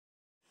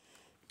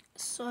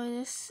So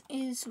this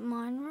is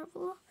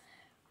minerival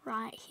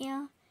right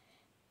here.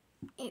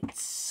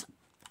 It's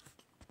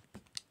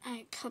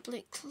a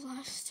public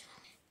list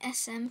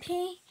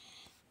SMP,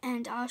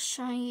 and I'll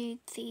show you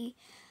the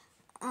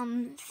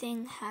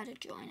thing how to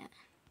join it.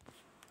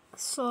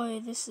 So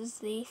this is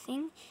the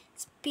thing.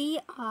 It's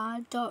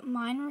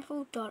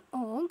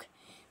br.minerival.org.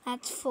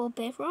 That's for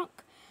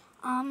Bedrock.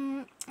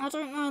 I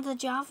don't know the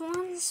Java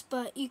ones,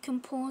 but you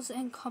can pause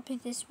and copy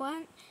this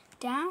one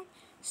down.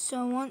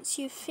 So once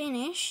you've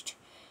finished,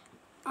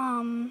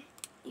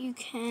 you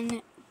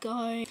can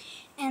go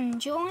and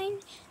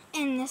join.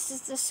 And this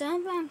is the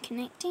server I'm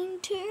connecting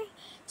to.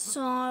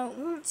 So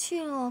once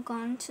you log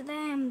on to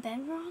there in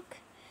Bedrock,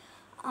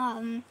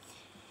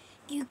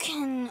 you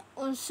can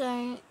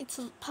also, it's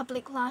a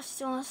public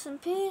lifestyle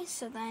SMP,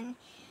 so then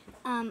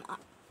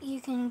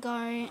you can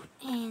go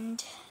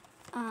and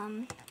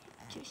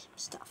do some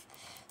stuff.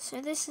 So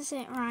this is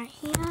it right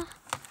here.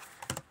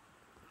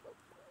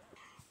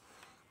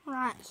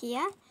 Right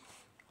here.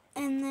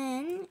 And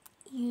then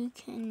you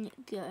can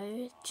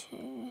go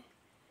to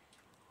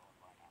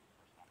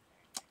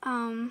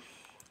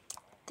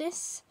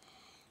this,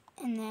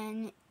 and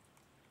then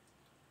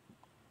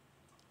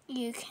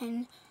you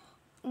can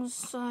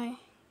also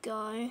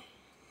go,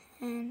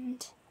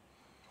 and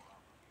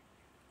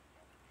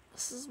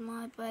this is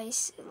my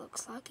base. It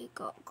looks like it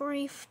got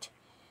griefed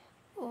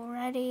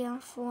already,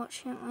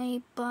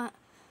 unfortunately, but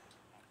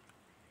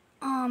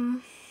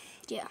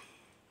yeah.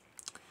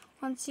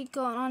 Once you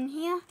got on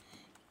here,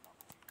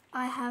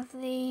 I have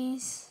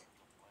these,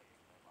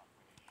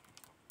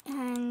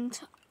 and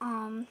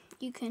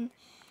you can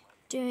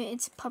do it.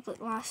 It's a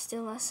public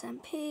lifestyle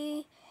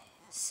SMP,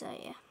 so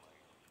yeah,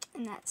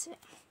 and that's it.